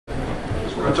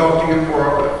I'm going to talk to you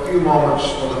for a few moments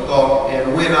on the thought,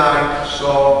 and when I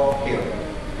saw him.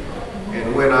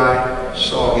 And when I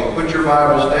saw him. Put your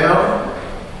Bibles down.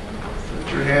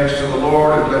 Put your hands to the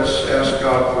Lord, and let's ask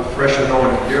God for fresh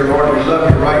anointing. Dear Lord, we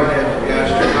love you right now. We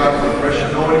ask you, God, for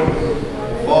fresh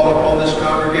anointing. Fall upon this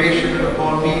congregation and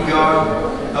upon me,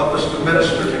 God. Help us to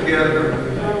minister together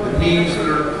the needs that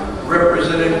are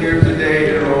represented here today.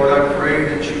 Dear Lord, I pray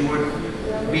that you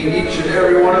would meet each and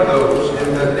every one of those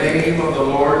in the name of the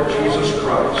Lord Jesus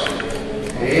Christ.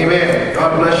 Amen.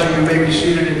 God bless you. You may be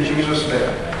seated in Jesus'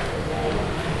 name.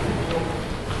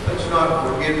 Let's not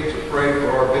forget to pray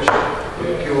for our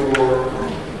Bishop Kilgore.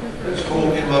 Let's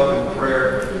hold him up in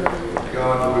prayer.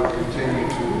 God would continue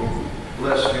to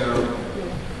bless him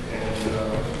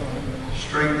and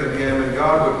strengthen him, and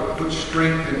God would put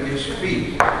strength in his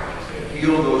feet,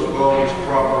 heal those bones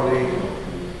properly, and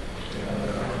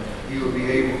he will be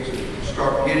able to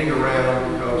start getting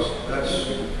around, because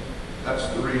that's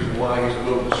the reason why he's a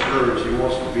little discouraged. He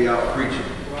wants to be out preaching.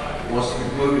 He wants to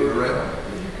be moving around.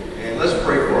 And let's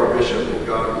pray for our bishop that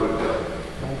God would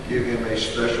give him a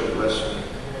special blessing.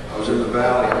 I was in the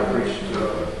valley and I preached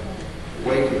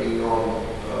Awakening on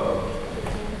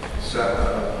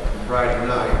Friday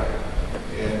night.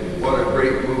 And what a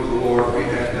great move of the Lord we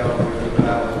had down there in the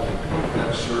valley.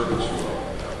 That service,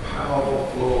 a powerful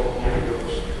flow of the Holy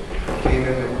Ghost came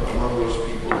in among those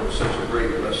people. It was such a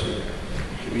great blessing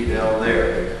to be down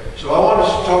there. So I want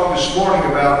us to talk this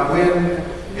morning about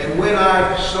when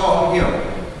I saw him.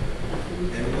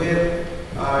 And when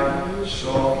I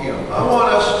saw him. I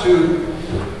want us to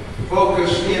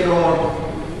focus in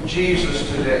on Jesus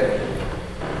today.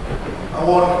 I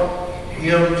want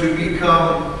him to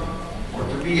become, or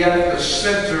to be at the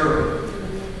center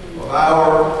of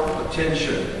our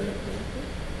attention.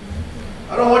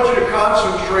 I don't want you to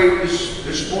concentrate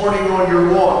this morning on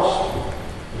your wants.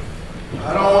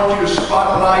 I don't want you to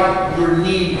spotlight your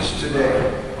needs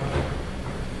today.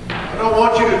 I don't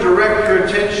want you to direct your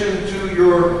attention to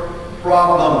your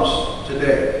problems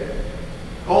today.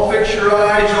 Don't fix your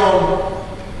eyes on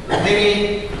the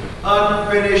many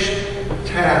unfinished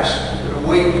tasks that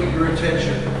await your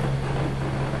attention.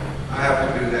 I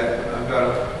have to do that. I've got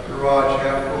a garage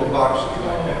half full of boxes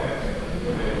like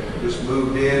that. Just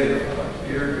moved in, and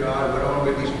dear God, we don't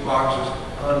get these boxes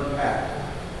unpacked.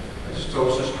 I just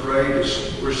told Sister Ray,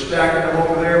 we're stacking them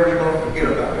over there, we're going to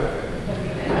forget about it.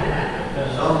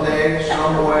 Someday,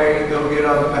 some way, they'll get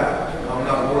unpacked. I'm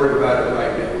not worried about it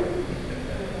right now.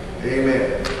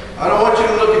 Amen. I don't want you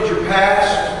to look at your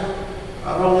past.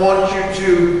 I don't want you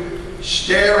to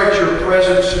stare at your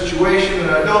present situation,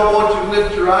 and I don't want you to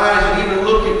lift your eyes and even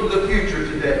look into the future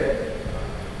today.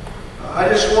 I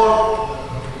just want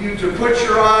you to put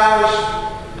your eyes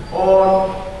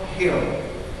on him.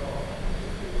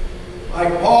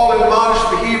 Like Paul admonished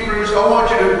the Hebrews, I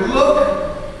want you to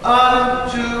look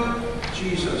unto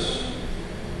Jesus.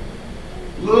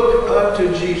 Look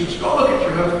unto Jesus. Don't look at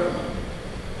your husband.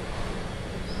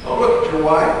 Don't look at your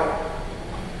wife.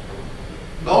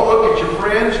 Don't look at your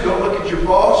friends. Don't look at your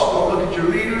boss. Don't look at your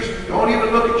leaders. Don't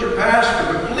even look at your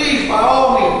pastor. But please, by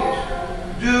all means,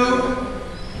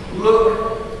 do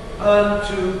look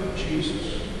unto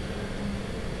Jesus.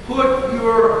 Put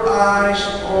your eyes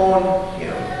on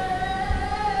him.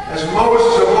 As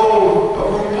Moses of old, of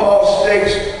whom Paul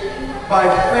states, by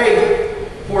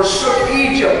faith forsook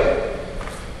Egypt,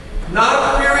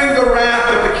 not fearing the wrath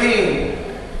of the king,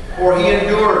 for he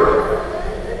endured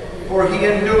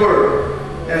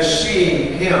as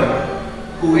seeing him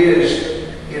who is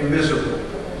invisible.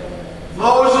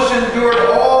 Moses endured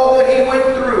all that he went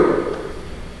through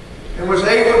and was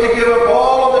able to give up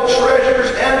all of the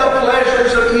treasures and the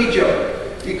pleasures of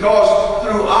Egypt, because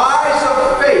through eyes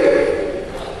of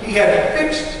faith he had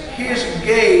fixed his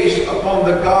gaze upon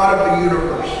the God of the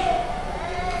universe.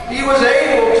 He was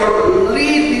able to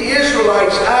lead the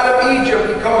Israelites out of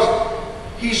Egypt because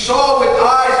he saw with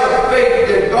eyes of faith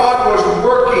that God was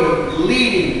working,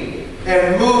 leading,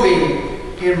 and moving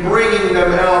in bringing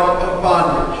them out of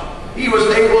bondage. He was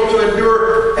able to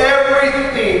endure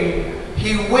everything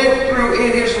he went through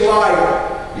in his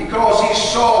life because he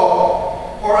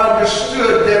saw or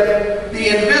understood that the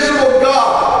invisible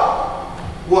God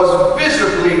was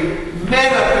visibly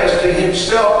manifesting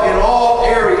himself in all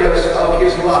areas of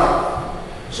his life.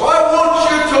 So I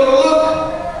want you to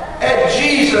look at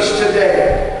Jesus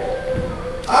today.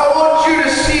 I want you to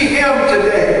see him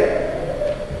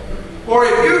today. For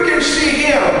if you can see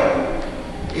him,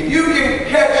 if you can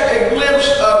catch a glimpse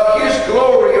of his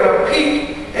glory and a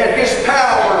peek at his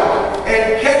power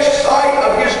and catch sight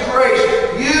of his grace,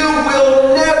 you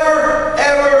will never,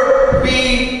 ever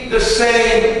be the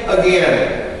same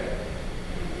again.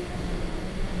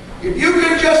 If you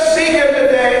could just see him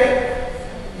today,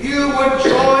 you would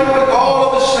join with all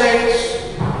of the saints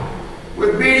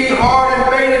with beating heart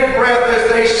and bated breath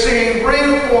as they sing,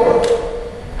 bring forth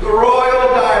the royal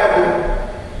diadem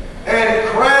and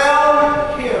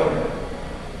crown him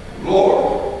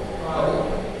Lord.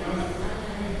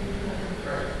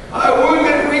 I would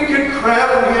that we could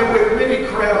crown him with many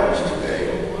crowns today.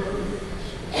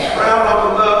 A crown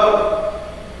of love,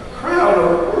 a crown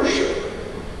of worship,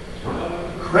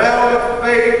 a crown of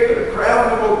faith, and a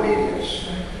crown of obedience,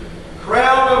 a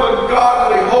crown of a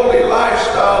godly, holy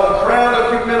lifestyle, a crown of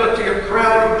humility, a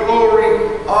crown of glory,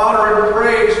 honor, and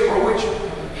praise for which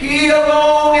he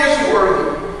alone is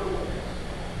worthy.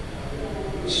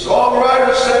 The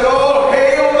songwriter said, "Oh,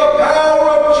 hail the power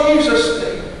of Jesus'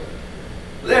 name.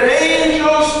 Let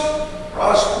angels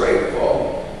prostrate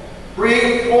fall.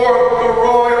 Bring forth the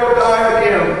royal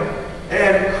diadem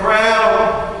and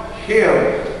crown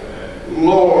him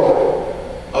Lord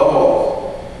of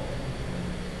all."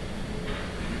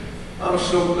 I'm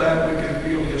so glad we can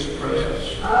feel his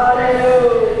presence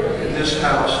in this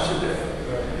house today.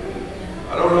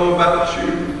 I don't know about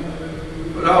you,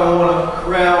 but I want to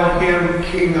crown him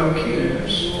King of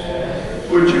Kings.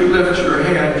 Would you lift your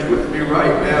hands with me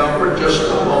right now for just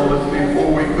a moment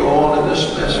before we go on in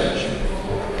this message?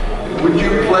 And would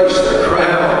you place the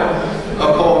crown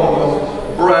upon the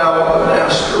brow of the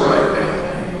Master right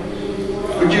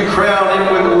now? Would you crown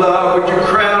him with love? Would you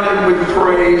crown him with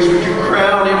praise? Would you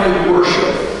crown him with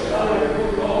worship?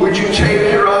 Would you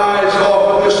take your eyes off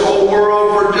of this old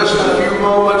world for just a few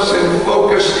moments and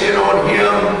focus in on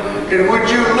him? And would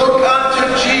you look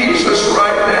unto Jesus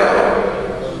right now?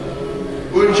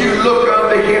 Would you look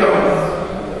unto him?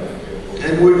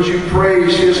 And would you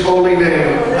praise his holy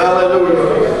name?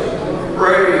 Hallelujah.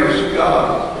 Praise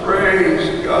God.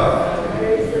 Praise God.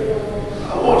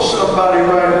 I want somebody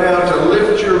right now to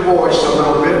lift your voice a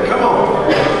little bit. Come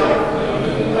on.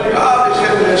 God is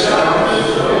in this house.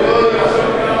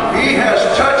 He has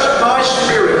touched my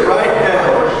spirit right now.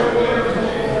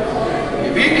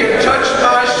 If he can touch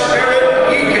my spirit,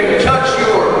 he can touch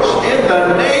yours. In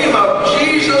the name of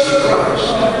Jesus Christ.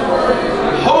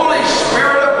 Holy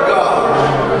Spirit of God,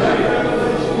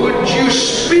 would you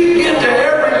speak into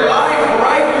every life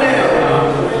right now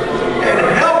and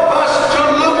help us to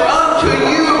look unto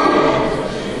you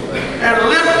and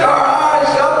lift our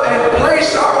eyes up and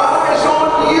place our eyes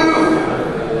on you.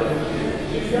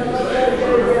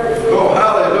 Oh,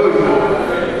 hallelujah.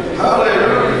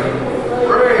 Hallelujah.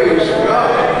 Praise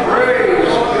God.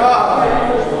 Praise God.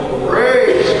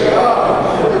 Praise God.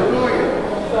 Hallelujah.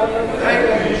 Thank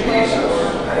you, Jesus.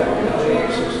 Thank you,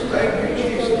 Jesus. Thank you,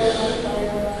 Jesus.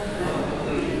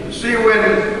 See, when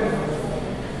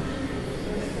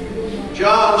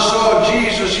John saw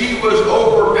Jesus, he was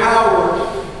overpowered.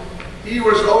 He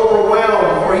was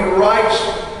overwhelmed, for he writes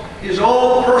his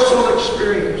own personal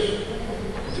experience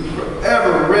to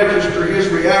forever register his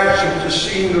reaction to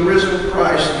seeing the risen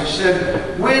Christ. He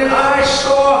said, "When I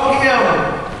saw him,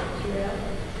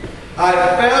 I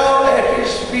fell at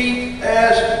his feet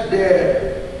as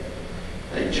dead."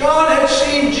 And John had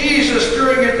seen Jesus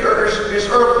during his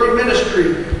earthly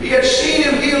ministry. He had seen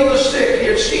him heal the sick. He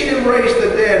had seen him raise the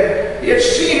dead. He had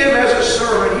seen him as a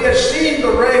servant. He had seen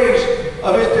the rays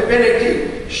of his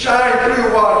divinity shine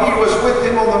through while he was with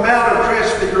him on the Mount of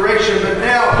Transfiguration. But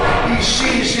now he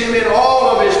sees him in all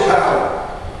of his power.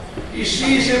 He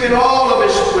sees him in all of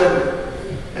his splendor.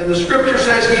 And the scripture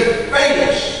says he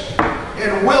faints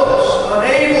and wilts,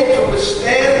 unable to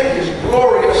withstand his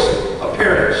glorious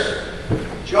appearance.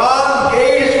 John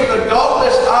gazed with a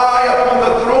dauntless eye upon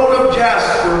the throne of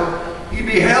jasper. He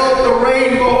beheld the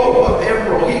rainbow of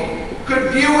emerald. He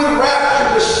could view with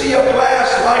rapture the sea of glass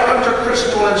like unto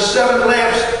crystal, and 7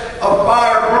 lamps of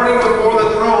fire burning before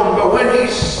the throne. But when he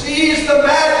sees the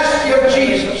majesty of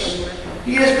Jesus,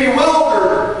 he is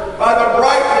bewildered by the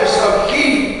brightness of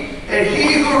he, and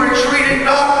he who retreated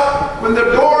not when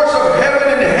the doors of heaven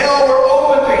and hell were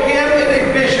opened to him in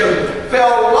a vision,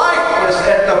 fell lifeless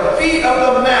at the feet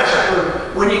of the Master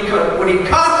when he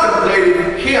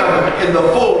contemplated him in the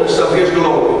fullness of his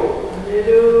glory.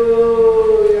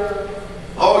 Hallelujah.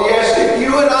 Oh yes, if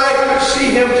you and I could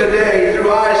see him today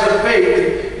through eyes of faith,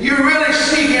 if you really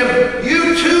see him,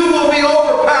 you too will be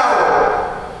overpowered.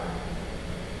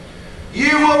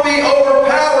 You will be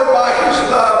overpowered by his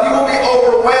love. You will be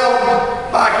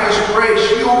overwhelmed by his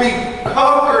grace. You will be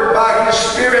conquered by his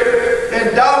Spirit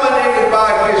and dominated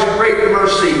by his great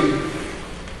mercy.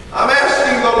 I'm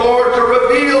asking the Lord to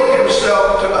reveal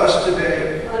himself to us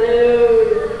today.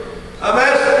 Hallelujah. I'm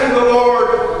asking the Lord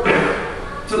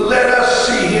to let us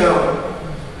see him.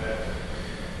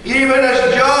 Even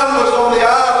as John was on the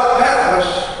Isle of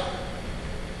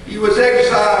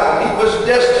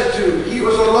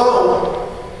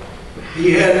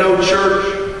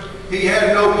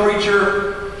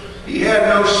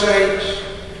saints.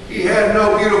 He had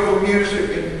no beautiful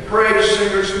music and praise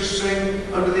singers who sing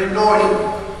under the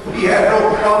anointing. He had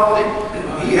no prompting.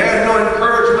 He had no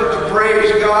encouragement to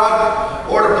praise God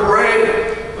or to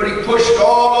pray. But he pushed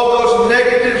all of those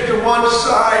negatives to one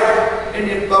side. And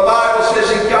the Bible says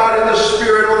he got in the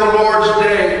Spirit on the Lord's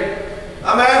day.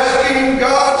 I'm asking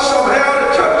God somehow to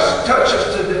touch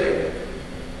us today.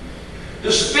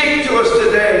 To speak to us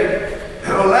today.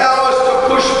 And allow us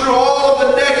to push through all of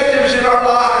the negatives in our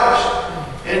lives.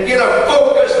 And get a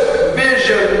focused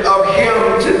vision of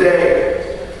Him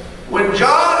today. When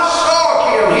John saw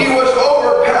Him, he was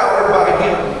overpowered by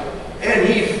Him. And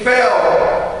he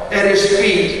fell at His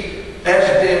feet as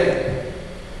dead.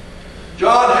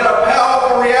 John had a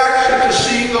powerful reaction to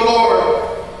seeing the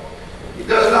Lord. He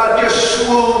does not just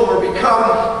swoon or become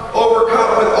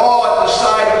overcome with awe at the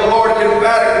sight of the Lord. He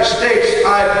emphatically states,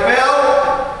 I fell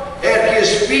at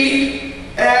His feet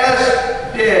as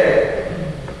dead.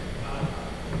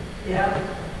 Yeah.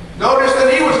 Notice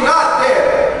that he was not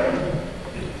dead.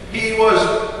 He was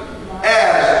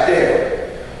as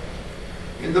dead.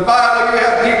 In the Bible, you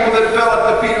have people that fell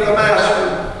at the feet of the Master.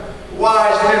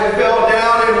 Wise men fell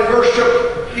down and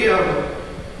worshiped Him.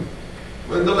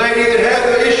 When the lady that had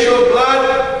the issue of blood,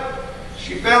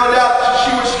 she found out that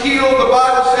she was healed, the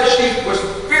Bible says she was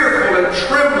fearful and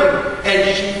trembling,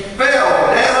 and she fell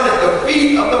down at the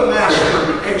feet of the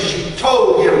Master, and she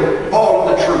told Him all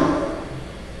of the truth.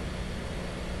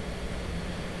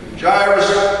 When Jairus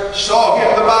saw Him,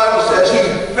 the Bible says he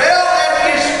fell at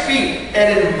His feet and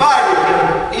invited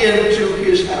Him into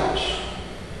his house.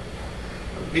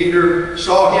 Peter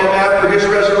saw Him after His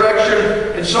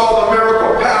resurrection and saw the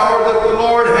miracle power that the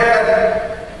Lord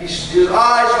had. His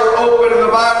eyes were open, and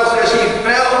the Bible says he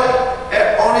fell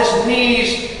on his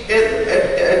knees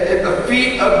at the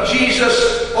feet of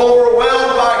Jesus,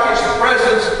 overwhelmed by His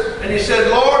presence. And he said,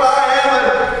 Lord, I am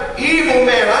an evil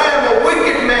man. I am a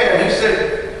wicked man. He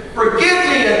said, forgive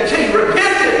me, and he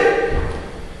repented.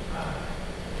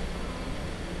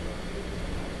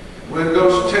 When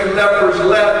those 10 lepers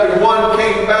left and one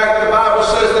came back, the Bible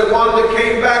says that one that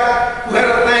came back who had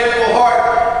a thankful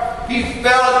heart, he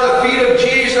fell at the feet of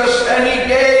Jesus and he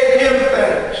gave Him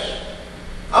thanks.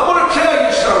 I want to tell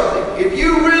you something. If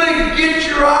you really get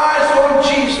your eyes on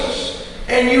Jesus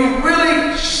and you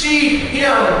really see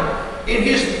Him in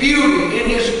His beauty, in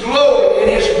His glory, in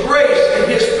His grace, in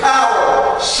His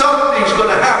power, something's going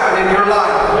to happen in your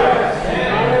life.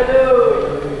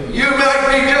 You might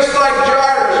be just like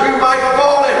Jairus. You might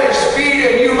fall at His feet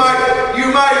and you might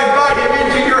invite Him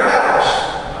into your house.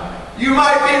 You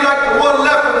might be like the one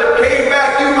leper that came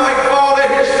back. You might fall at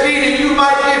His feet and you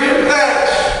might give Him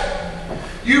thanks.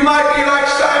 You might be like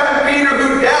Simon Peter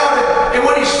who doubted, and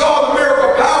when he saw the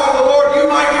miracle power of the Lord, you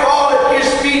might fall at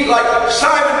His feet like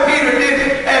Simon Peter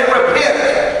did and repent.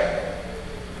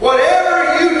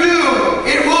 Whatever you do,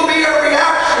 it will be a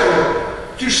reaction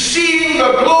to seeing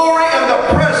the glory and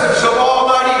the presence of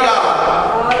Almighty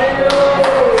God.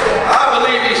 I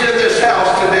believe He's in this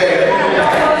house today.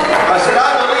 I said,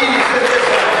 I believe He's in this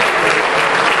house today.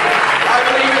 I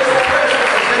believe His presence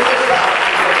is in this house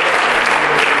today.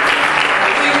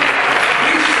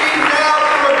 We see now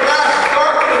through a glass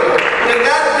darkly, and in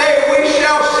that day we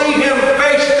shall see Him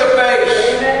face to face.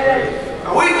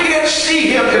 Now, we can't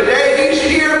see Him today. He's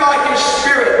here by His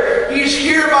Spirit. He's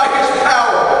here by His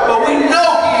power. But we know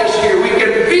He is here. We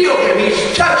can feel Him.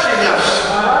 He's touching us.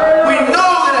 We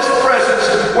know that His presence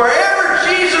is wherever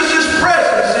Jesus'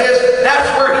 presence is, that's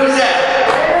where He's at.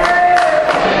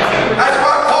 That's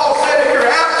why Paul said, if you're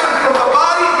absent from the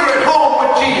body, you're at home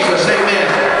with Jesus. Amen.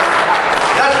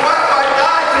 That's why if I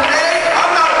die today,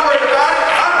 I'm not worried about it.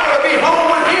 I'm going to be home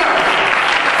with Him.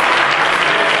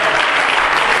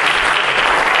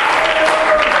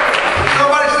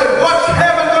 Somebody said, what's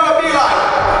heaven going to be like?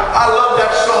 I love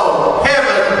that song.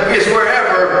 Heaven is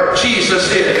wherever Jesus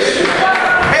is.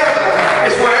 Heaven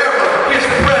is wherever His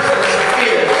presence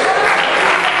is.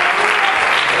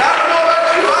 And I don't know about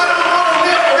you. I don't want to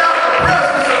live without the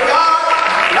presence of God.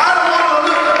 And I don't want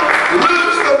to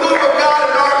lose the move of God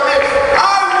in our midst.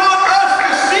 I want us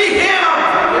to see Him.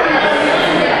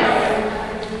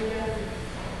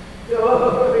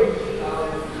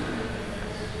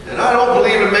 And I don't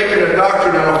believe in making a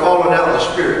doctrine out of falling out of the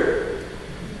Spirit.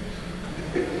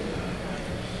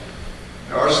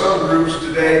 There are some groups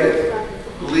today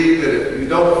that believe that if you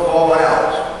don't fall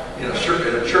out in a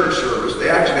church service, they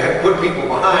actually have put people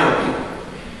behind people.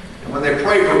 And when they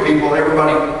pray for people,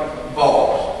 everybody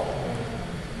falls.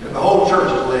 And the whole church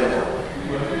is laying out.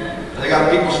 And they got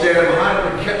people standing behind them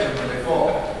and catch them when they fall.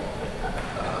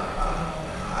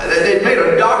 They made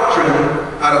a doctrine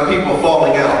out of people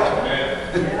falling out.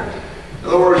 In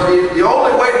other words,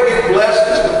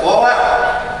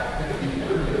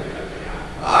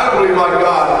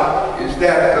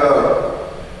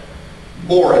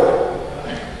 for it.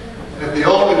 That the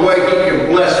only way He can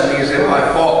bless me is if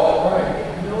I fall.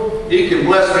 He can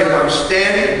bless me if I'm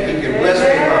standing. He can bless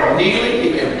me if I'm kneeling.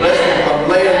 He can bless me if I'm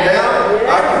laying down.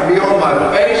 I can be on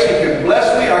my face. He can bless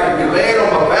me. I can be laying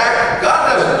on my back.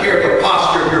 God doesn't care the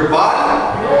posture of your body.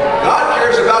 God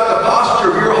cares about the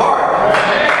posture of your heart.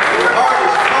 Your heart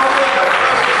is humble in the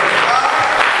presence of God.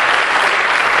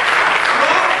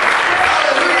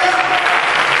 Hallelujah.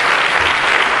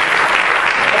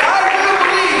 And I do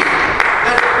believe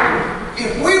that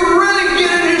if we really get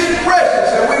in His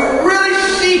presence and we really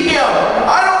see Him,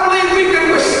 I don't believe we can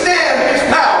withstand His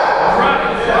power.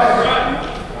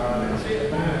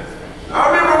 I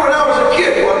remember when I was a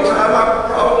kid one time, I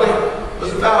probably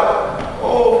was about,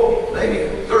 maybe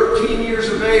 13 years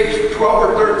of age, 12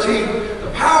 or 13.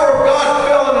 The power of God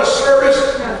fell in the service,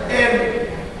 and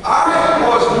I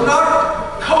was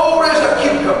knocked cold as a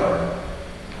cucumber.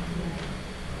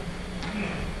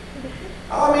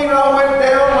 I mean, I went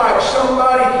down like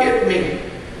somebody hit me.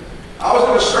 I was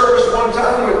in a service one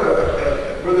time with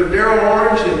Brother Darrell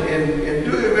Orange in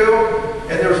Deweyville,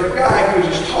 and there was a guy who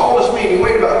was as tall as me, and he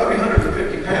weighed about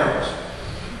 350 pounds.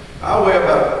 I weigh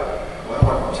about, well,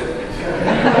 I'm telling you.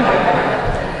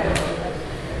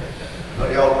 None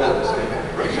of y'all business,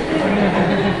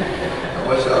 how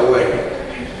much I weigh.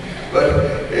 But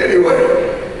anyway,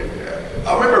 I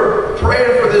remember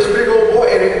praying for this big old boy,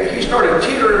 and he started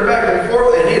teetering back and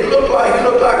forth, and he looked like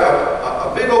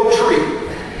a big old tree.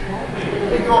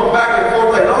 He's going back and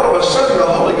forth, and all of a sudden the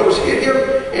Holy Ghost hit him,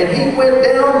 and he went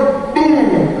down,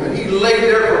 boom, and he laid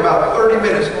there for about 30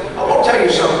 minutes. I want to tell you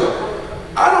something.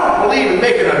 I don't believe in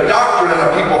making a doctrine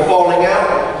out of people falling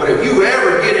out, but if you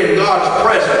ever get in God's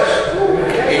presence,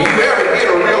 and you ever get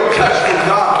a real touch from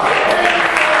God,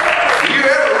 you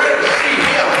ever really see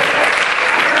Him,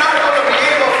 you're not going to be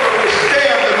able to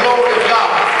withstand the glory of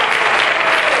God.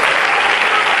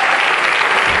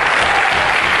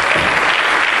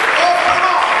 Oh, come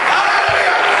on.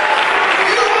 Hallelujah.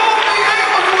 You won't be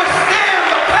able to withstand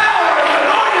the power and the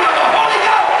anointing of the Holy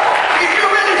Ghost if you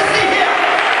really see Him.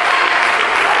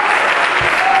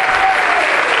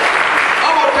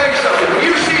 I'm going to tell you something. When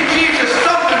you see Jesus,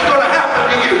 something's going to happen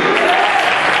to you.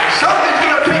 Something's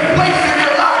going to take place in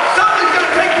your life. Something's going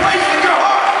to take place in your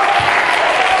heart.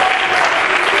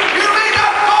 You may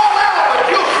not fall out, but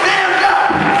you'll stand up.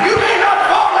 You may not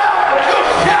fall out, but you'll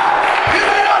shout. You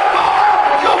may not fall out,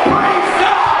 but you'll praise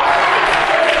God.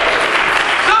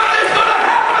 Something's going to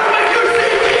happen when you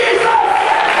see Jesus.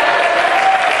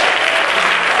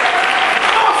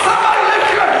 Come on, somebody lift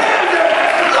your hands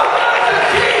and look unto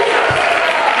Jesus.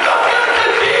 Look unto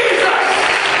Jesus.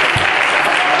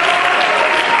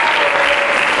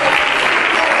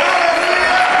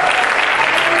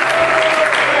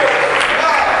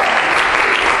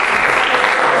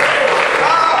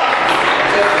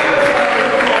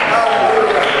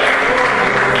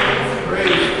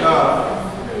 Praise God.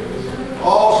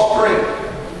 All strength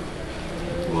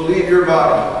will leave your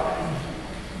body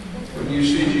when you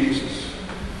see Jesus.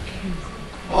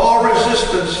 All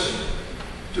resistance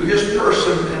to His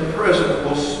person and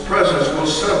presence will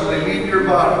suddenly leave your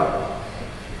body,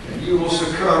 and you will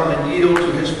succumb and yield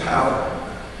to His power.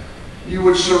 You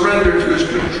would surrender to His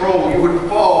control. You would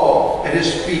fall at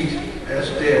His feet as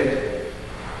dead.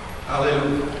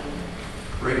 Hallelujah.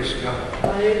 Praise God.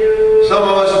 Hallelujah. Some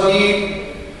of us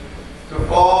need to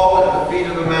fall at the feet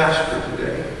of the Master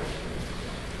today.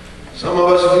 Some of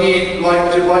us need,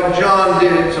 like John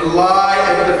did, to lie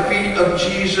at the feet of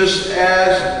Jesus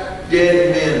as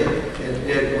dead men and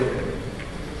dead women.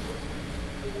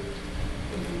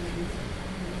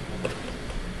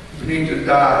 We need to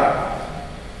die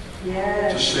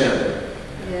to sin.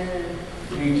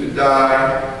 We need to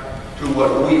die to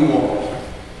what we want.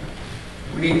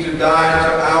 We need to die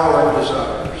to our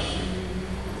desires.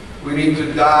 We need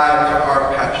to die to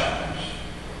our passions.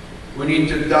 We need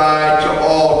to die to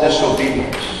all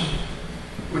disobedience.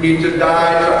 We need to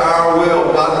die to our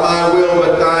will, not my will,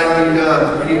 but thine be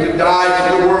done. We need to die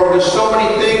to the world. There's so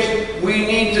many things we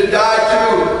need to die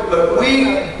to, but we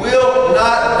will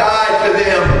not die to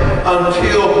them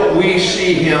until we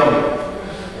see Him.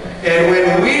 And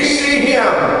when we see Him,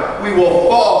 we will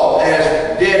fall as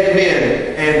dead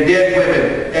men and dead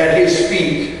women at His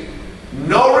feet.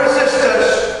 No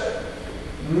resistance.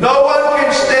 No one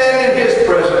can stand in His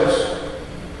presence.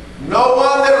 No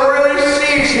one that really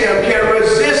sees Him can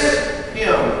resist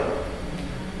Him.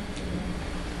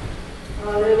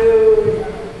 Hallelujah.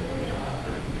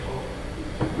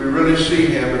 If we really see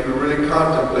Him, if we really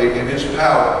contemplate in His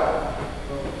power,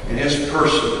 in His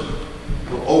person,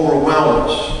 it will overwhelm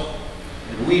us.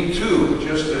 And we too,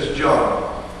 just as John,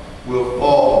 will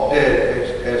fall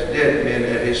dead as dead men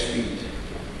at his feet.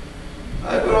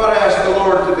 I would ought to ask the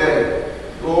Lord today,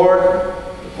 Lord,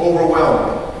 overwhelm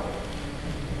me.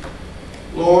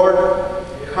 Lord,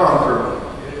 conquer me.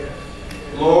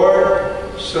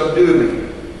 Lord, subdue me.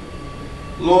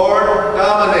 Lord,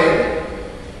 dominate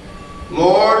me.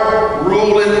 Lord,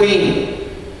 rule in me.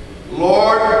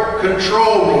 Lord,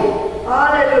 control me.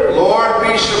 Hallelujah. Lord,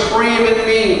 be supreme in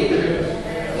me.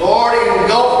 Lord,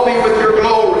 engulf me with your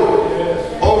glory.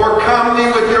 Overcome me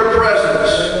with your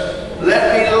presence. Let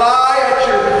me lie at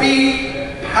your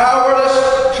feet, powerless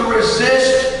to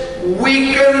resist,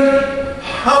 weakened,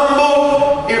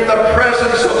 humble in the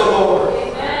presence of the Lord.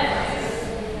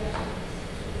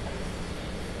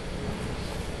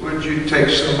 Would you take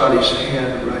somebody's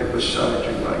hand right beside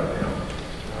you right now?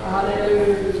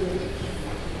 Hallelujah.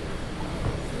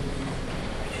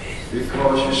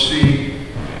 Because you see,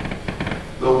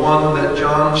 the one that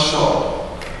John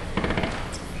saw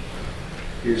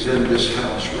is in this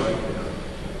house right now.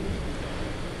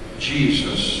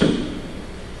 Jesus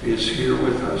is here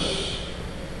with us.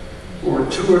 Where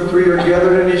 2 or 3 are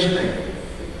gathered in his name,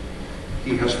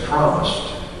 he has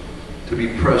promised to be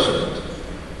present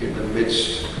in the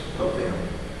midst of them.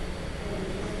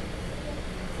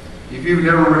 If you've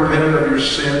never repented of your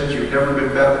sins, you've never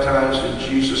been baptized in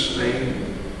Jesus' name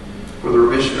for the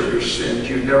remission of your sins,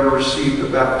 you've never received the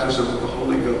baptism of the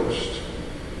Holy Ghost,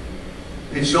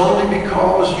 it's only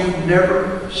because you've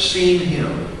never seen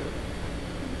him.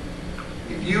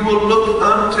 If you will look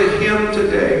unto him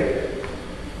today,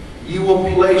 you will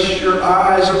place your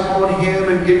eyes upon him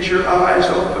and get your eyes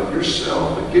off of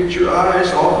yourself and get your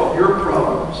eyes off of your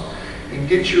problems and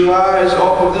get your eyes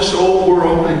off of this old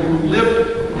world, and you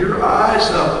lift your eyes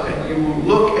up and you will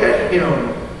look at him.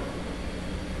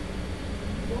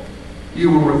 You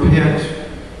will repent.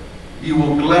 You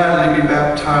will gladly be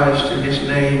baptized in his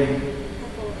name.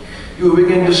 You will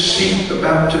begin to seek the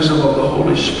baptism of the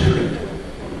Holy Spirit.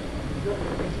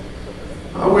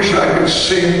 I wish I could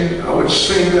sing. I would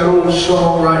sing that old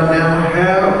song right now.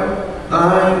 Have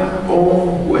thine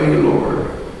own way, Lord.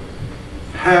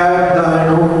 Have thine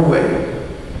own way.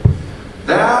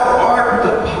 Thou art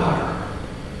the potter,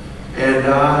 and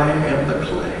I am the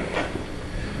clay.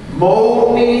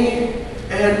 Mold me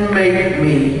and make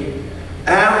me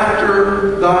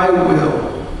after thy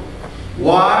will,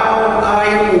 while I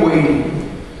am waiting,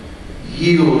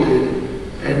 yielded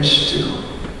and still.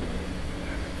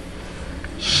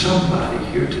 Somebody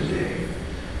here today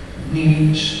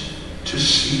needs to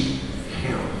see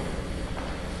him.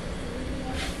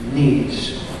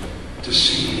 Needs to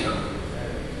see him.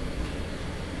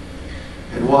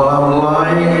 And while I'm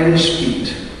lying at his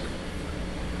feet,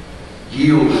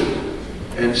 yielded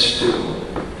and still,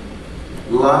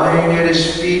 lying at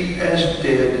his feet as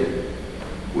dead,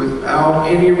 without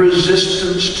any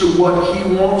resistance to what he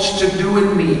wants to do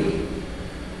in me.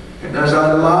 And as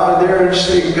I lie there and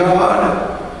say, God,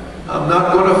 I'm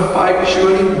not going to fight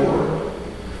you anymore.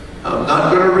 I'm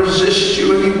not going to resist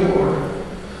you anymore.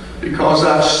 Because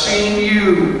I've seen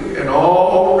you, and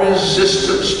all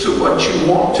resistance to what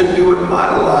you want to do in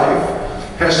my life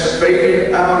has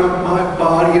faded out of my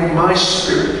body and my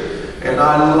spirit. And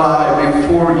I lie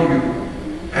before you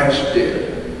as dead.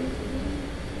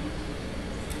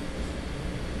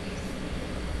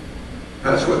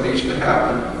 That's what needs to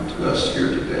happen to us here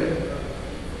today.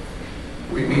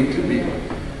 We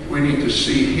need to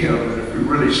see him, and if we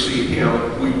really see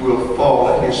him, we will fall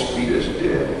at his feet as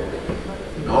dead.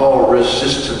 And all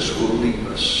resistance will leave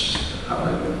us.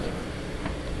 Hallelujah.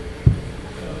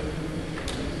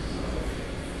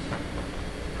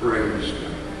 Praise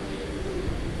God.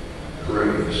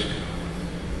 Praise God.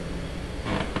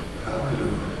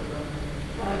 Hallelujah.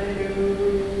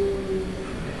 Hallelujah.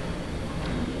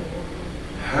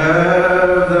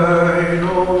 Have thine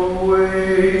own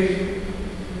way,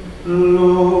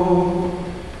 Lord.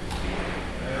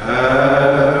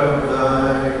 Have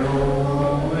thine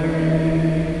own way.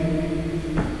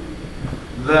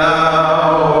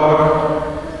 Thou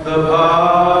art the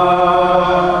potter,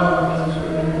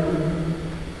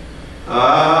 I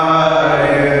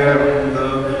am the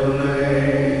clay.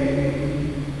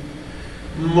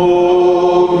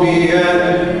 Mold me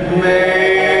and make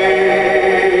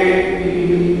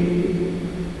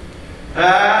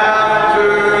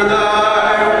after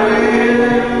thy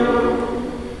will,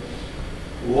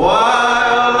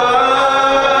 while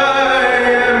I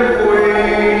am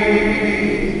waiting,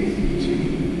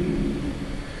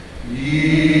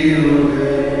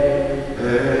 yielded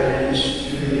and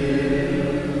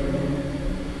still.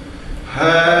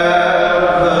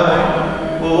 Have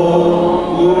thine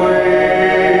own way.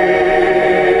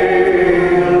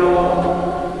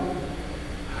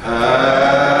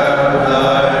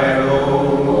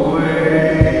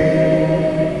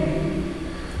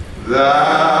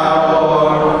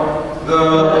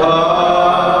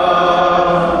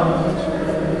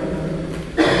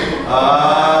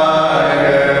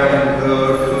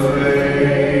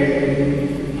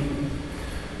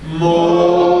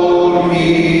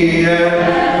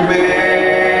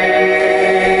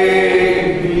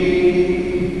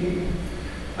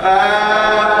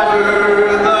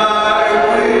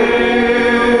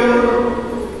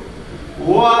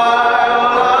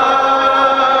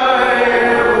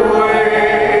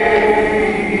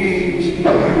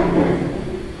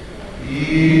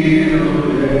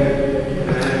 Healed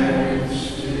and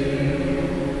still.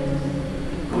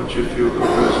 Don't you feel the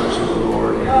presence of the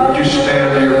Lord? Would you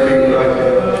stand to your feet right now?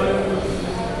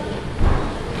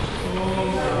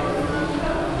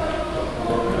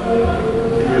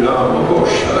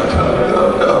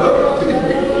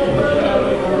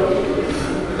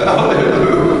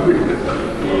 Hallelujah.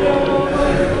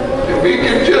 If he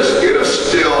can just get us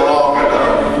still long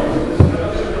enough.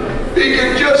 He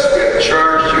can just get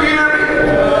church, you hear me?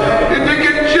 If he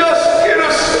can just get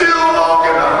us still long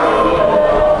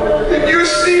enough. If you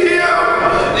see him,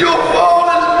 you'll fall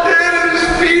as dead at his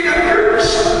feet if you're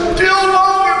still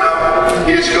long enough.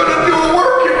 He's going to do a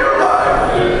work in your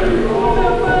life.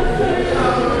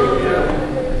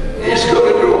 He's going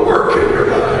to do a work in your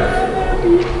life.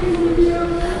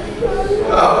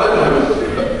 Hallelujah.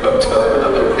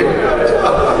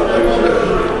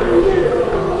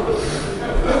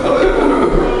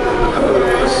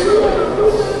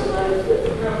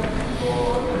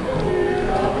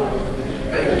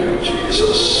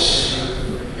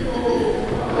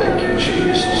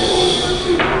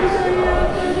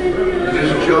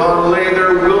 John lay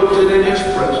there wilted in his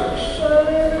presence.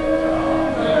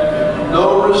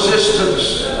 No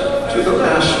resistance to the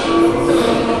Master.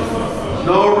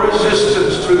 No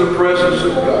resistance to the presence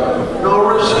of God. No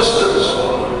resistance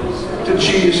to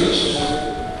Jesus.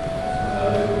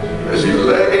 As he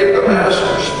lay at the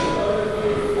Master's feet,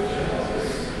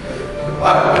 the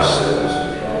Bible says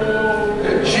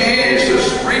that Jesus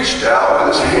reached out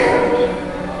with his hand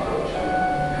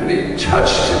and he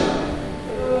touched him.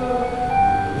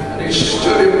 He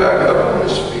stood him back up on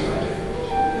his feet.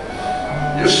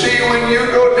 You see, when you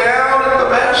go down at the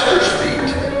Master's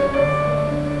feet,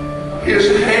 his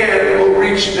hand will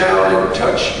reach down and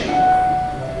touch you.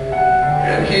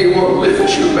 And he will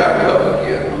lift you back up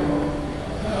again.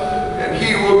 And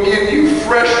he will give you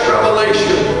fresh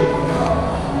revelation.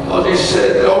 Because he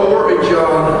said, don't worry,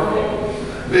 John.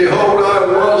 Behold, I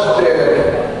was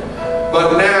dead,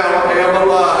 but now I am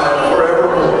alive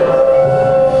forevermore.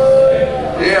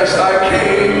 Yes, I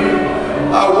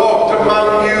came. I walked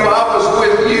among you. I was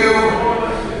with you.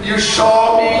 You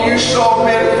saw me. You saw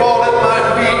men fall at my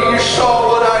feet. You saw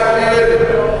what I did.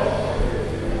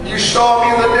 You saw me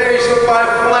in the days of my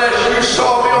flesh. You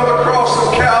saw me on the cross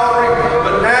of Calvary.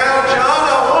 But now, John,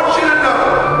 I want you to know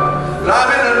that I'm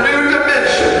in a new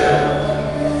dimension.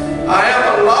 I am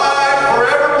alive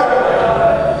forevermore.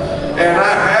 And I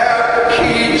have the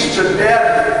keys to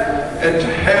death and to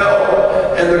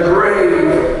hell and the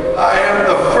grave. I am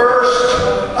the first.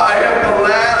 I am the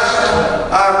last.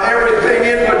 I'm everything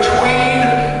in between.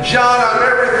 John, I'm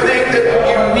everything that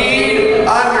you need.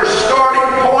 I'm your starting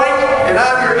point, and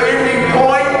I'm your ending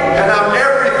point, and I'm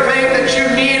everything that you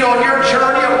need on your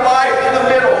journey of life in the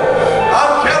middle.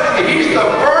 I'm telling you, he's the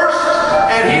first,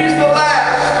 and he's the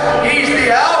last. He's the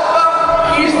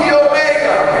Alpha, he's the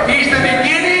Omega. He's the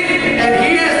beginning, and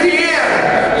he is the end.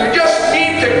 You just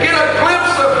need to get a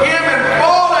glimpse of him and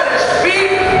fall at his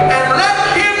feet and let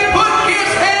him put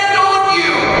his hand on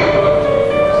you.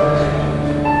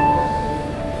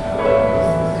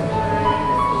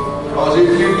 Because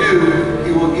if you do,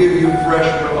 he will give you fresh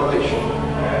revelation.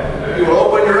 He will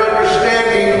open your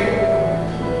understanding.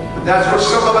 And that's what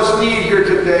some of us need here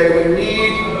today. We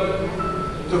need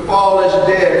to fall as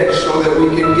dead so that we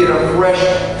can get a fresh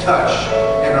touch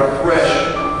and a fresh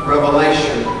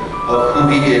revelation of who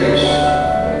he is.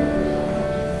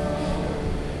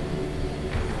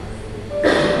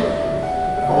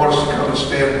 I want us to come and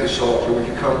stand at this altar. Would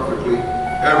you come quickly?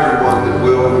 Everyone that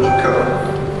will, would you come?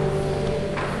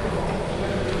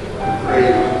 Pray.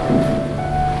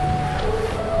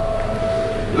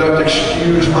 You'll have to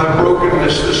excuse my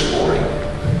brokenness this morning.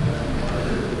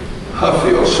 I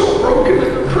feel so broken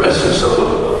in the presence of the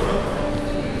Lord.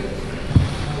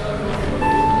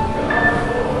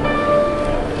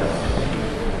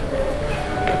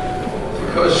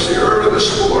 Because early this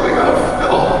morning I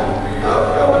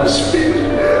felt his feet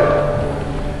dead.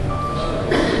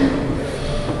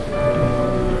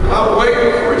 I'm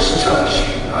waiting for his touch.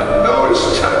 I know his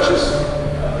touch is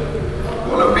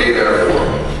going to be there for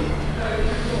me.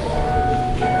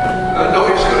 I know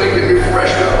he's going to give me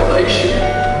fresh revelation.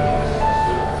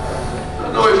 I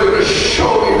know he's going to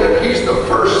show me that he's the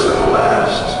first and the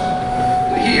last.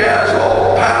 That he has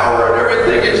all power and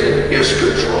everything is in his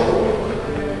control.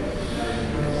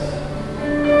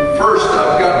 First,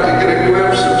 I've got to get a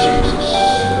glimpse of Jesus.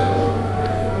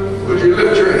 Would you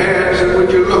lift your hands and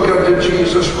would you look up to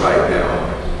Jesus right now?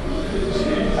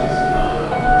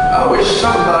 I wish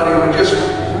somebody would just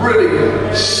really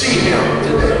see him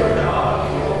today.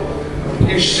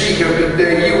 You see him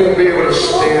today, you won't be able to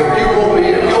stand. You won't be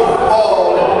able